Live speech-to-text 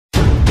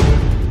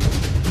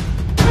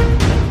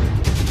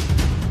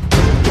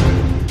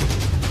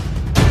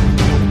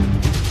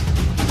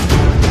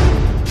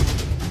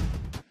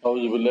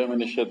اعوذ باللہ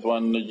من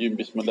الشیطان الرجیم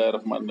بسم اللہ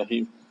الرحمن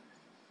الرحیم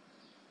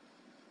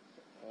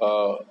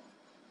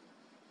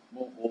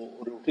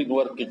روٹین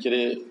ورک کې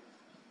چیرې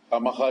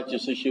خامخا چې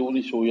څه شی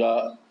ونیسو یا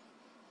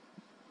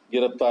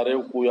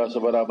ګرفتاریو کو یا څه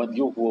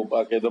برآمدګي وکړو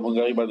باقاعده موږ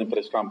هغې باندې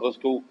پریس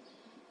کانفرنس کوو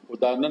خو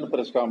دا نن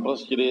پریس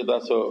کانفرنس چې دا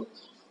څه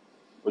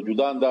په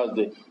جدا انداز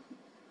دی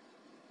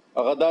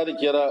هغه دا دی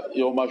چې یاره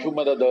یو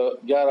ماشومه ده د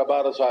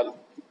 11-12 سال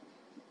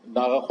د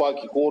هغه خوا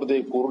کې کور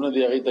دی کورونه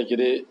دی هغې ته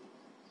چې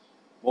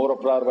مور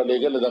پلار به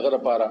لېږل دغه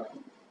دپاره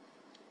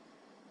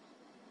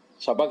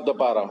سبق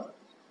دپاره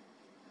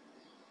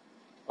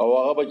او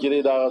هغه به چې دی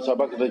د هغه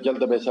سبق د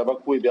چلته به سبق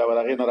وي بیا به د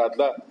هغې نه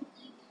راتله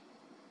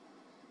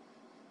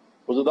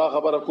خو زه دا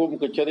خبره کوم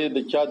که چېرې د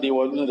چا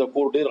دیوالونه د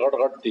کور ډېر غټ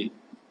غټ دي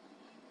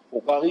خو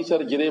په هغې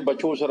سره چې دی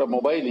بچو سره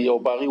موبایل وي او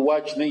په هغې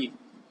واچ نه وي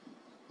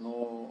نو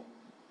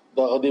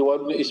دغه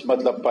دیوالونه هېڅ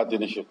مطلب پاتې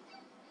نه شي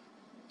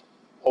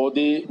او د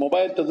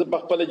موبایل ته زه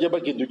په خپله ژبه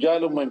کې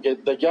دجال وم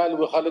چې دجال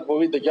خلک به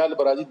وایي دجال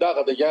به راځي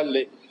دغه دجال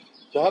دی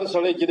چې هر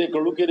سړی چې دی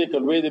کړوکی دی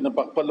کلوی دی نه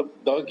په خپل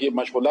دغه کې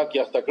مشغوله کې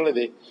اخته کړی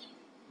دی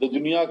د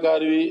دنیا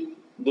کار وي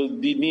د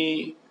دیني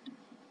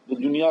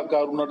د دنیا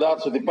کارونه دار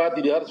څه دی پاتې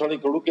دي هر سړی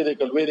کړوکی دی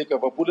کلوی دی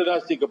که په پوله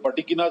ناست دي که په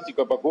ټي کې ناست دي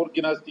که په کور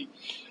کې ناست دي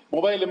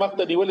موبایل یې مخ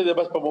ته نیولی دی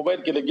بس په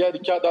موبایل کې لګیا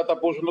دي چا دا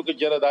تپوس نه کوي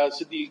چې یاره دا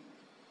څه دي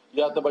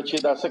یا ته بچې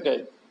دا څه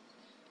کوي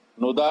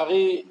نو د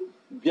هغې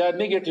بیا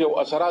نیګیټیو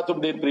اثرات هم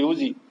ډېر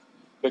پرېوځي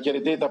که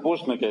چېرې ته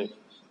تپوس نه کوي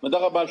نو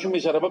دغه ماشومې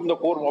سره به هم د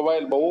کور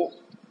موبایل به و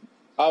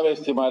هغه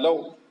استعمالو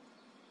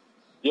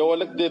یو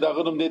هلک دی د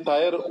هغه نوم دی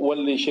طاهر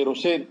ولي شیر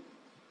حسین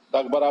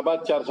د اکبر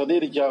آباد چارسدې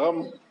دی چې هغه هم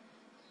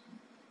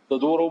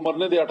د دومره عمر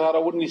نه دی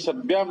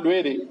 18-19 بیا هم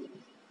لوی دی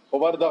خو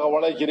بر دغه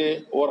وړی چې دی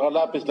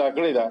ورغلا پسلا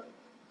کړې ده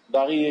د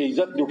هغې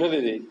عزت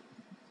لوټلی دی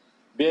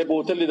بیا یې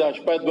بوتلې ده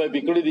شپاید به یې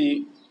بې کړي دي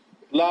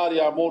پلار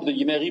یا مور د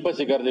جنۍ هغې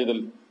پسې ګرځېدل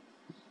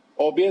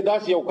او بیا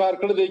داسې یو کار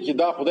کړی دی چې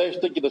دا خدای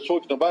شته چې د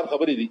سوچ نه بار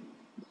خبرې دي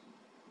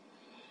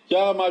چې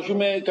هغه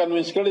ماشوم یې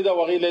کنوینس کړی ده او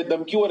هغې له یې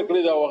دمکي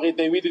ورکړې ده او هغې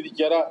ته یې ویلي دي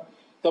چې یاره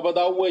ته به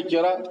دا ووایې چې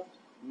یاره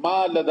ما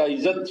له دا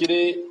عزت چې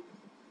دی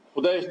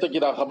خدای شته چې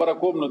دا خبره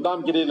کوم نو دا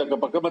هم چې دی لکه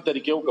په کومه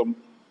طریقې وکړم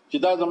چې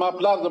دا زما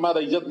پلار زما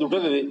د عزت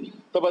لوټلی دی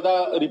ته به دا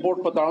ریپورټ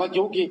په تاڼه کې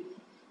وکړي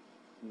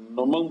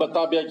نو موږ به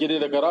تا بیا چې دی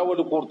لکه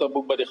راولو کور ته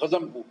موږ به دې ښه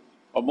ځم کړو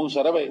او موږ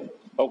سره به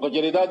او که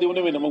چېرې دا دې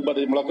ونه وي نو موږ به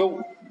دې مړه کوو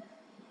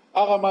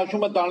هغه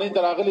ماشومه تاڼې ته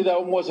راغلې ده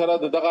هم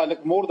ورسره د دغه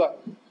هلک مور ده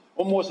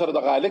هم ورسره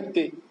دغه هلک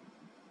دی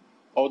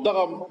او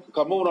دغه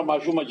کمونه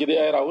ماشومه چې دی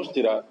ای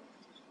راوستې را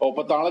او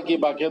په تاڼه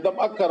کې باقاعده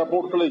اکه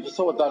رپورټ کړی چې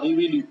څه ورته هغې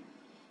ویلي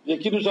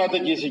یقین وساته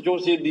چې ایس ایچ او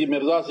صاحب دي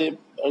مرزا صاحب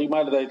هغې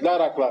ما له دا اطلاع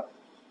راکړه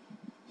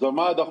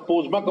زما د خپو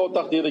ځمکه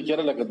وتښتېده چې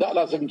لکه دا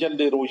لا څنګه چل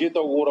دی روژې ته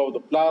وګوره او د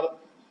پلار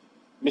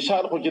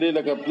مثال خو چې دی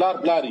لکه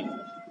پلار پلاري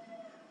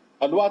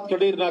الوات که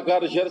ډېر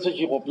ناکاره شهر څه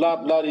شي خو پلار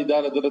پلاري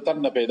دا د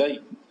تن نه پیدا وي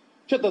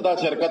چېرته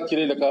داسې حرکت چې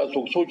دی لکه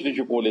څوک سوچ نه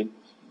شي کولی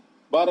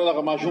بهرحال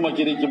هغه ماشومه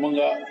چې دی چې مونږ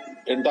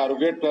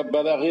انټاروګیټ کړه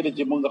بل هغې دی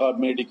چې مونږ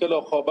میډیکل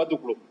او خو بد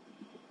وکړو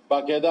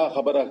باقاعده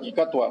خبره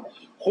حقیقت وه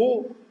خو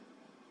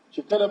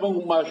چې کله مونږ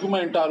ماشومه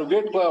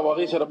انټاروګیټ کړه او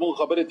هغې سره مونږ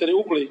خبرې ترې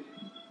وکړې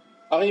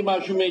هغې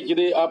ماشومې چې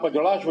دی په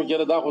ژړا شوه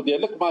چې دا خو دی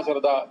هلک ما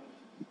سره دا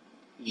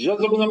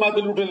ژزمونه ما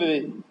ته لوټلی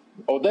دی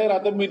او دی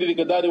راته ویلي دي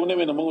که دا دې ونه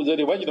وي نو مونږ زه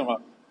دې وجنم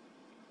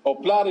او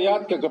پلار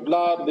یاد کړه که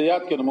پلار دې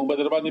یاد کړه نو مونږ به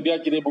در باندې بیا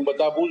چې دی مونږ به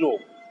تا بوځو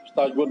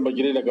ستا ژوند به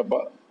چې دی لکه په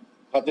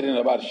خطرې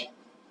نه بار شي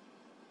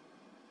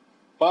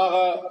په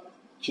هغه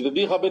چې د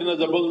دې خبرې نه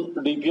زموږ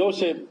ډي پي او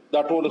صاحب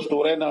دا ټوله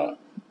سټورۍ نه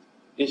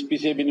ایس پي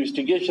صاحب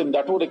انویسټیګیشن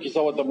دا ټوله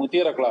کیسه ورته مونږ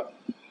تېره کړه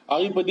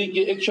هغې په دې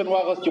کې ایکشن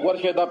واخیست چې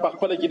ورشئ دا په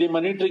خپله چې دی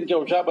منیټرنګ کې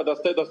او شا به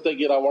دستی دستی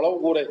کې راوړه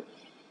وګورئ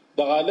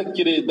دغه هلک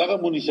چې دی دغه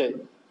ونیسئ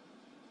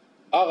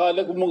هغه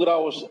هلک مونږ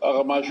راوست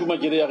هغه ماشومه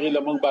چې دی هغې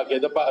له مونږ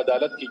باقاعده په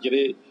عدالت کې چې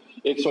دی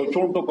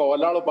 164 په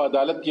ولاړو په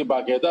عدالت کې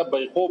باقاعده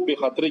بېخوب بې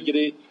خطرې چې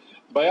دی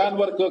بیان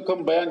ورکړه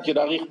کوم بیان چې د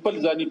هغې خپل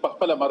ځاني په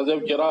خپله مرضی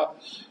چې را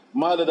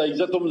ما له د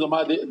عزت هم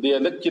زما د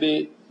هلک چې دی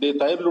د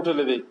طاهر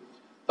لوټلی دی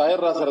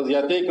طاهر را سره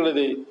زیاتی کړی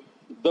دی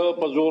د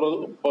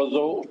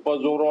په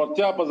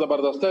زورورتیا په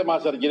زبردستۍ ما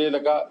سره چې دی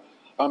لکه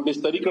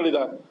همبستري کړې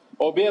ده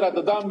او بیا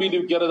راته دا هم ویلي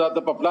و چې دا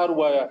ته په پلار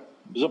ووایه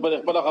زه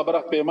په خپله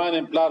خبره پیمان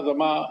یم پلار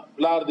زما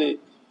پلار دی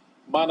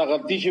ما نه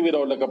غلطي شوې ده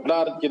او لکه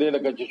پلار چې دی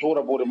لکه چې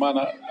څومره پورې ما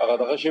نه هغه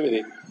دغه شوی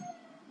دی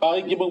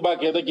هغې کې موږ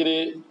باقاعده چې دی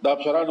د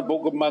افسرانو په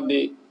حکم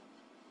باندې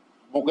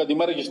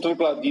مقدمه رجسټر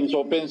کړه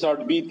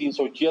 365 بي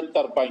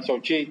 376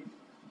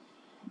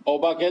 506 او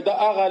باقاعده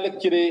هغه هلک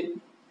چې دی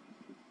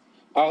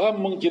هغه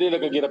مونږ چې دی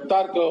لکه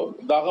ګرفتار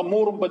کړه د هغه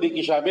مور هم په دې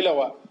کې شامله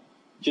وه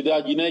چې دا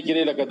جینۍ چې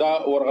دی لکه دا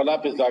ورغلا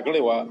پسلا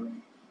کړې وه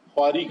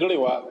خواري کړې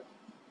وه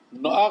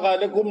نو هغه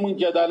هلک هم مونږ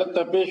چې عدالت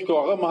ته پیش کړو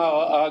هغه هم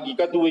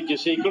حقیقت ووایي چې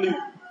صحیح کړي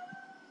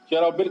چې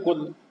را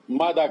بالکل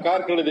ما دا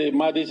کار کړی دی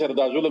ما دې سره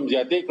دا ظلم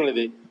زیاتی کړی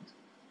دی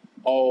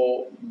او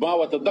ما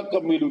ورته دقه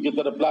ویلو چې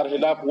ته د پلار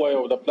خلاف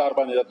ووایه او د پلار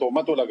باندې د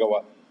تهمت ولګوه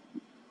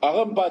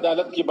هغه هم په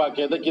عدالت کې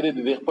باقاعده چې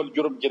دی د خپل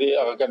جرم چې دی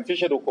هغه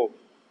کنفیشن وکړو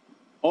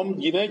هم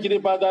جینۍ چې دی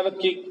په عدالت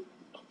کې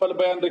خپل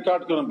بیان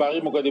ریکارډ کړو په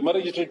هغې مقدمه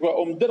رجسټر شوه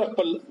هم در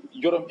خپل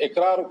جرم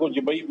اقرار وکړو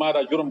چې بهی ما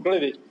دا جرم کړی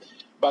دی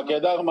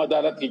باقاعده هم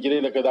عدالت کې جری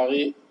لکه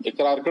داغي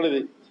اقرار کړی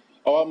دی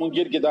او مونږ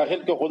کې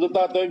داخل کې خود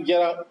ته ته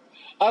کې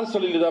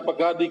ارسل لدا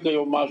پکا دی کې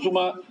یو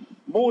معصومه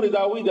مور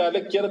دا وی دا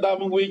لکه دا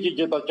مونږ وی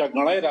چې تا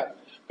چغړای را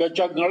که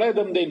چغړای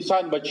دم د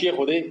انسان بچي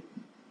خوده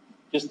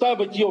چې ستا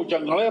بچي او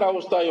چغړای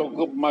راوستا یو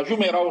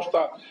معصومه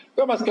راوستا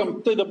کم از کم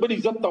ته د بل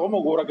عزت ته هم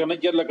وګوره کنه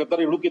چې لکه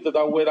ترې لوکي ته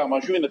دا وای را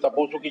معصومه نه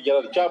تاسو کې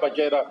جره چا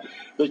بچی را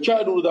د چا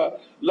ډور دا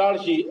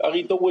لاړ شي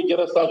اغه ته وای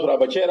جره تاسو را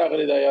بچی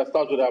راغلی دا یا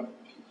تاسو را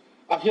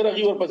اخر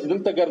هغه ورپسې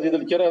دلته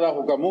ګرځیدل چې را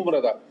حکم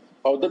عمر ده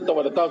او دلته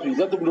ول تاسو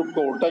عزت بلوټ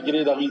کو الټا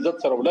جری د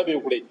عزت سره ولبه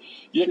وکړي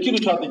یقین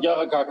شاته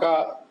جګه کاکا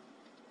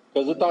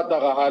کزتا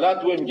دغه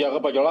حالات ویم چې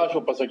هغه په جړا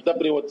شو په سجده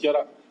پرې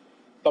وتیرا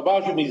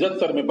تباشو عزت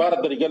سره مې بار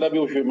درګه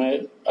لبه وشو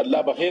مې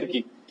الله بخیر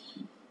کی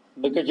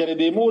د کچره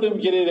د مورم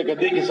جری لکه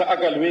دې کې څه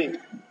عقل وي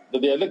د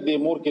دې الګ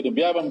د مور کې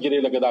بیا هم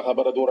جری لکه دا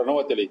خبره دور نه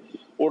وتلې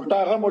الټا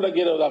غم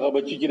لګیره دا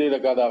بچی جری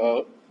لکه دا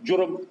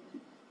جرم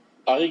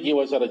هغه کې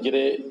وسره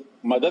جری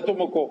مدد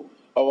مکو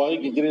او هغه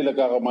کې جری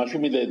لکه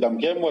ماشومې د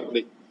دمکې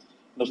ورکړي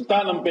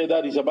نستانم پیدا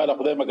دي زباله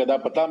خدای مګه دا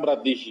پتام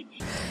رات دي شي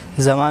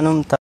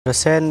زمانم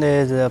حسین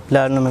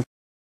پلانم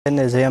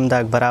نه زیم د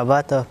اکبر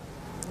آباد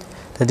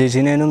د دې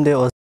جنینوم دی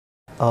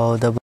او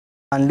د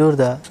انلور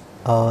دا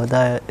او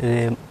دا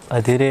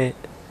ادیره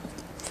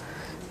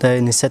د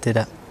نسته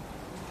ده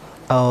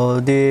او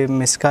د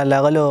مسکا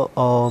لاغلو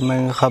او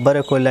من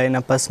خبره کولای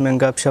نه پس من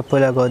غب شپ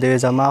لګو د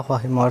زما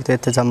خو مورته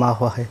ته زما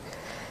خو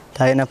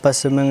تای نه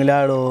پس من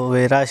لاړو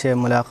وی راشه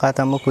ملاقات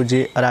مو کو جی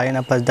راي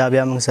نه پس دا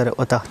بیا من سره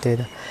او تخته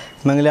ده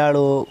من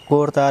لاړو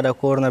کور ته د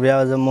کور نه بیا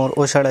زمور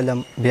او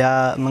شړلم بیا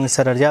من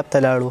سره ریاب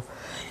ته لاړو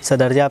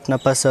صدرجاب نه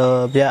پس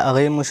بیا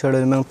هغه مو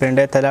شړل من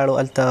پنده ته لاړو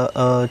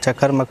الته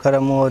چکر مکر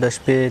مو د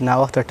شپې نا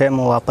وخت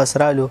ټیم واپس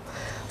رالو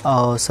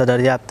او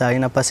صدرجاب ته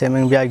نه پس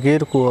من بیا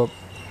گیر کو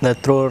د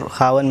ترور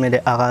خاون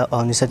مې هغه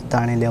او نسد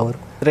تانی لور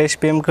ریش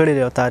پیم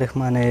کړی دی تاریخ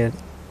معنی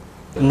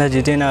نه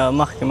جدينا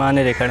مخکې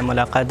معنی لري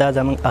ملاقات دا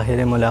زمون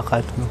اخیری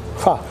ملاقات نو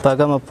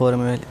پاګم پور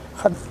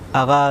مې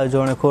هغه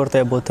جوړ کور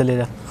ته بوتلې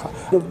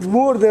ده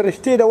مور د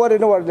رښتې د ور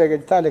نه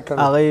ورلګي تعالی کړ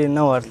هغه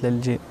نه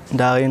ورتل جی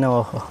دا نه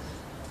وخه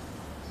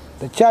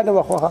د چا نه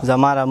وخه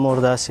زماره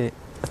مور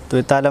داسې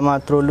تو تعالی ما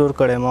تر لور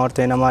کړه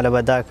مورته نه مال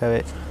بدا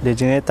کوي د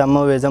جنې تم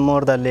وې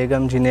زمور د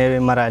لګم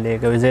جنې مرا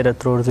لګوي زیره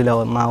تر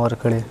ځله ما ور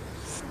کړه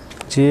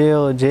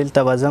چې جیل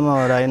ته وزم او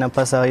راینه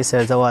پس هغه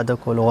سره زواده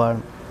کول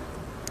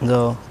غواړم زه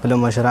بل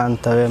مشران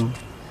ته ویم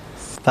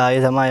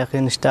پای زما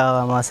یقین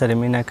شته ما سره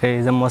مینه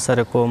کوي زه مو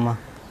سره کوم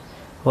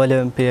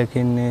ولې په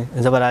یقین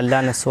زبر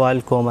الله نه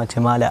سوال کوم چې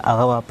مال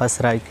هغه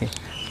واپس راکړي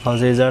او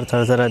زه زر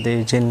تر زر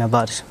د جیل نه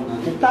بار شم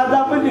استاد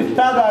په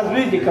استاد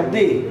ازوی دي کوم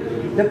دی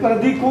د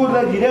پردي کور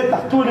د جیره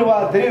تختول و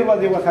درې و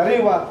د وسره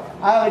و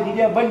هغه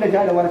جیره بل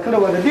جاله ورکړه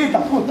و د دې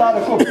تاسو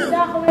تعالی کو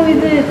دا خو مې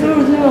دې تر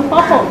څو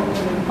خو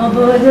او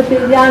د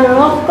پیجان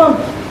وختم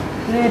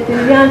د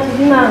پیجان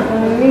چې ما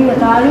کومه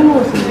تعلیم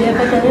اوس دې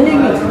پته نه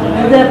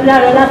لګي دا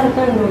پلان لا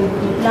څنګه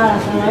پلان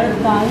سره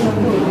تعلیم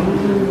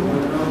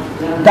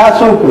دا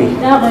څو کوي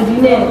دا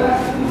غدینه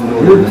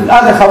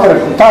هغه خبره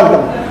تاسو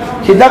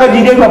چې دا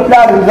جیره په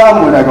پلان نظام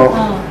ولګو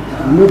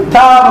نو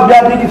تا بیا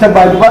دې کې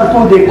تبادل کو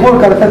د کور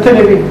کرته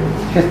تلې وي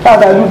چې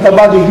ستاسو د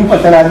تبادل دی په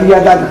تلابي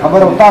دا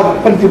خبره او تاسو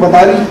خپل څه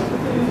بداري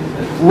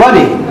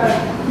ولی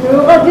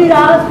نو غدي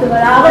راست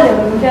راغله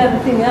ورته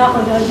چې نه اخو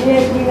دې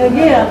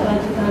کېږي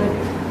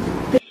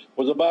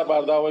او زبار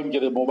بار دا وایم چې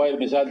د موبایل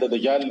مثال د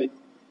دجال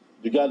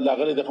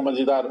لاغله د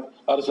خمزیدار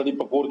هر سړي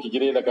په کور کې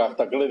جری لګا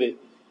تکړه دي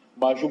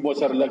ماشوم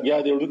وسر لګیا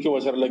دی وړو کې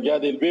وسر لګیا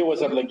دی به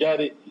وسر لګیا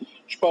دی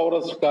شپه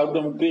ورځ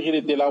کارونه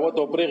پرېږي تلاوت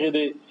او پرېږي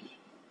دی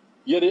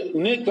یره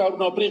نه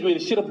کارونه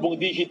پرېږي صرف مونږ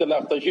دي چې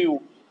تلاخته شي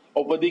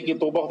او په دې کې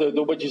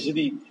توبه چې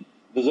سدي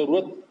د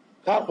ضرورت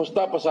کار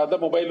خوستا په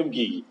ساده موبایل هم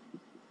کیږي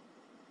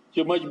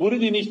چې مجبوری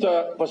دي نشته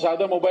په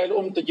ساده موبایل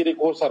ته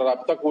کې کور سره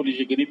رابطه کولی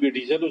شي کې په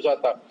ډیزل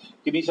وساته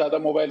کې ساده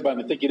موبایل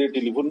باندې ته کې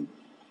ټلیفون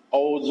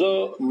او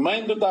زه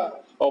مایند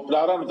ته او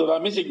پلارانو ته دا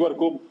میسج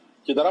ورکوم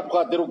چې درپ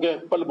خاطرو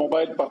کې خپل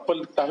موبایل په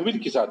خپل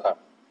تحویل کې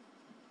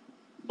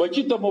ساته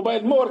بچی ته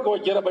موبایل مو ورکوي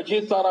چې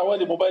بچی ساره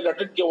والی موبایل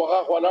اٹن کې وغه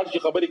خلاړ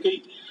شي خبرې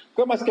کوي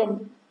کم از کم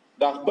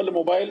دا خپل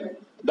موبایل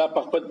دا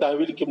په خپل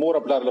تحویل کې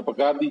مور خپل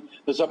لپاره کار دي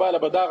د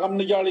سباله بدا غم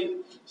نه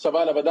جاړي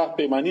سباله بدا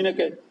پیمانی نه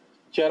کوي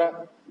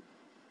چیرې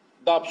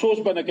دا افسوس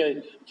بنه کوي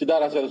چې دا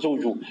را سره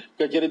سوجو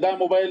کچې دا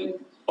موبایل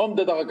هم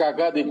دغه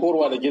کاکا د کور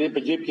والا جری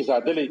په جیب کې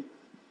ساتلې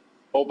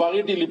او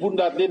باغی ټلیفون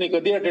راتلې نه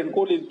کدی اټینډ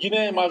کولې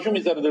جنې ماشوم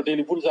سره د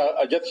ټلیفون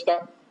سره اجت شتا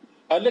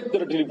الګ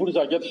در ټلیفون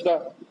سره اجت شتا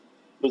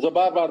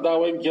زبار بار دا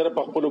وایم چې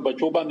په خپل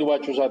بچو باندې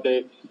واچو ساته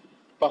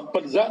په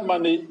خپل ځان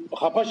باندې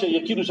خفشه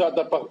یقین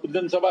ساته په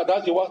دن سبا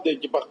داسې وخت دی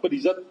چې په خپل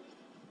عزت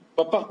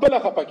په خپل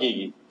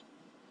خپکیږي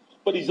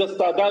خپل عزت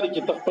ستادار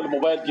چې خپل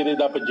موبایل کې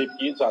دا په جیب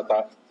کې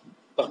ساته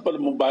خپل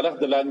مبالغ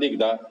د لاندې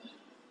دا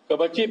که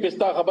بچي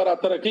پستا خبره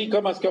اتره کوي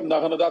کم از کم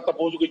داغه نه دا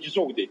تاسو کې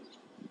څوک دی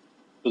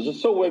زه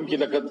سو وایم چې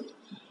لکه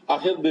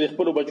اخر د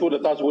خپل بچو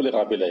له تاسو ولې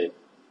غافل یې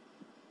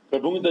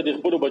کډونګ د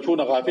خپل بچو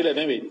نه غافل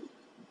نه وي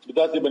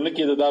دا څه بل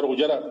کې د دار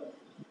وجره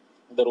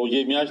د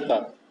روزي میاشتا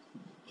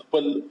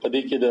خپل په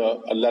دې کې د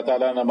الله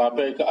تعالی نه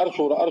معافي که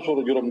ارشور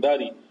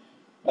جرمداري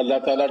الله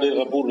تعالی ډېر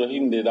غفور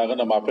رحیم دی داغه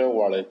نه معافي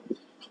وغواړي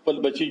خپل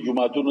بچي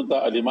جمعتونو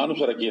ته علیمانو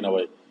سره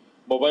کېنوي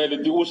موبایل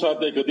دی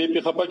اوساته کدی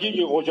په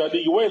خپګي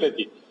خوشالي ویل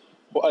دي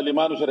خو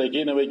علیمانو سره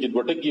کېنوي چې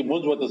دوټکی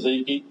مونږ وته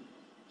صحیح کی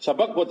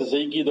سبق وته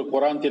صحیح کی د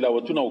قران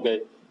تلاوتونه وکړي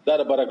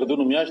دا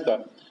برکتونو میاشته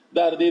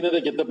دا دې نه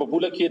چې ته په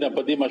پوله کې نه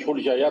پدې مشغول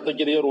شې یا ته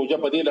کې روزه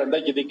پدې لنډه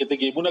کې دې کې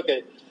گیمونه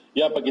کوي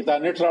یا په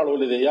کتاب نت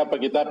راړولې دي یا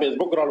په کتاب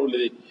فیسبوک راړولې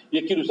دي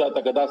یقینو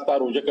ساته کدا ستا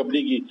روزه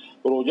قبليږي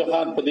روزه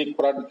خان پدې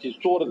قران کې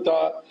سورتا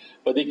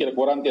پدې کې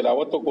قران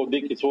تلاوت کو دې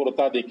کې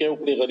سورتا دې کې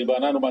او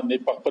غریبانو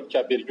باندې په خپل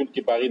چا پیرجول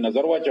کې پاغي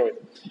نظر واچوي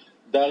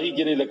داغي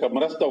کې لکه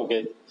مرسته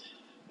وکړي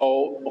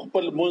او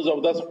خپل منځ او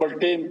داس خپل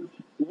ټیم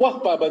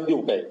وخت پابندي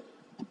وکړي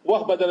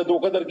وخت بدل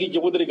دوه قدر کې چې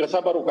ودري کا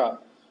صبر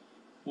وکړه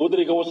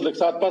ودري که اوس لږ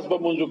سات پاس به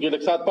منځو کې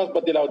لږ سات پاس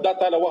په تلاوت دا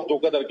تعالی وخت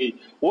وقدر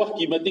کې وخت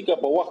قیمتي کا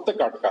په وخت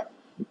کټ کا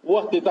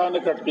وخت ته نه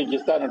کټ کې چې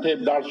ستانه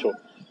ټیم لاړ شو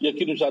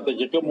یقینو ساته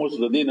چې کوم اوس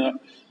د دینه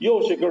یو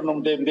سکند نوم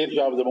ټیم ډیر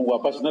شاب زموږ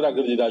واپس نه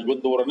راګرځي دا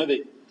ژوند دور نه دی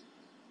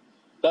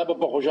دا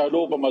په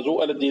خوشاله په موضوع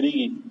ال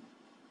تیریږي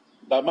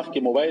دا مخ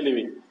کې موبایل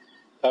وي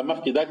دا مخ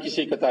کې دا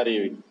کیسې کتاري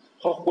وي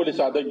خو خپل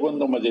ساده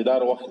ژوند نو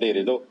مزیدار وخت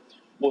ډیر دی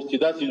اوس چې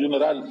دا سيزونه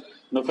رال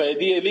نو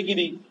فائدې لګي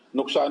دي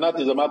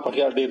نقصانات زما په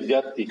خیال ډیر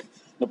زیات دي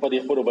نو په دې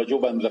خپل بچو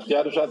باندې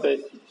اختیار وساته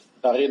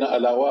هغه نه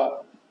علاوه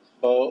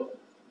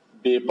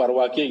به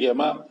پروا کېږي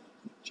ما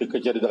چې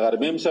کچري د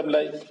غرمېم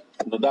سملای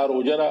نو دا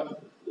روجره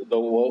د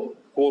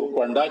کور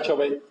کونډا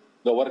چوي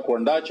د ور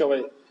کونډا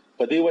چوي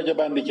په دې وجه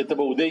باندې چې ته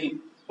به ودی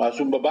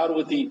معصوم به بار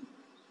وتی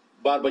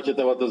بار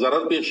بچته ورته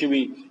ضرر پېښ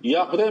شي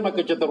یا خدای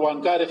مکه چې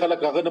تروانکار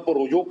خلک هغه نه په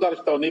رجوع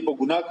کارشته نه په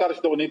ګناه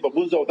کارشته نه په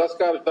بونځ او داس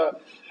کارشته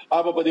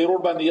اوبه په دې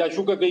روډ باندې یا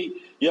شوکه کوي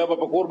یا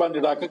په کور باندې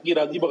ډاکه کی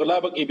راځي بغلا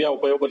به کې بیا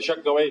په یو بل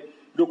شک کوي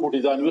لو کوټي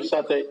ځان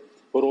وساته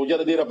روزه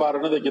دې لپاره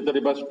نه د چې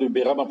ترې بس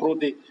بیغمه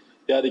پروت دی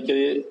یا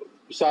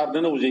دې سار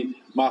نه نوځي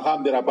ما خام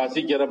دې را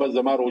پاسي کې رب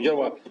زما روزه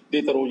وا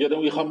دې ته روزه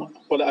نو خم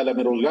خپل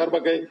علم روزګار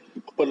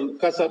بکې خپل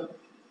کسب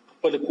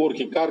خپل کور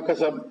کې کار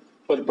کسب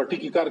خپل پټي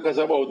کې کار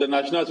کسب او د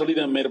ناشنا سړي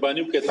نه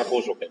مهرباني وکړي تاسو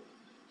وکړي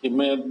چې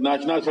مې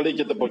ناشنا سړي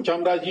چې ته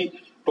پوچام راځي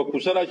په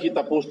کوسرا شي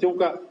تاسو ته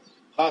وکا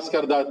خاص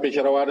کر د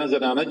پېښروانه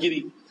زنانه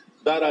ګيري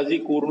دا راځي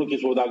کورونو کې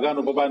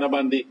سوداګانو په باندې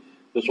باندې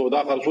د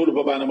سودا خرڅول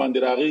په باندې باندې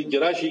راغی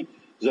جراشي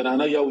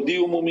زنانه یهودي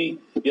عمومي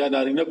یا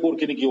نارینه کور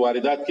کې کی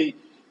واردات کوي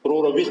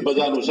پرو رويس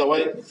بزانو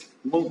سوای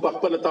مونږ په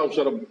خپل تاسو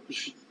سره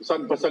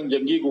څنګه پسنګ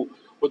جنگيګو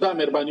خدا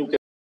مهرباني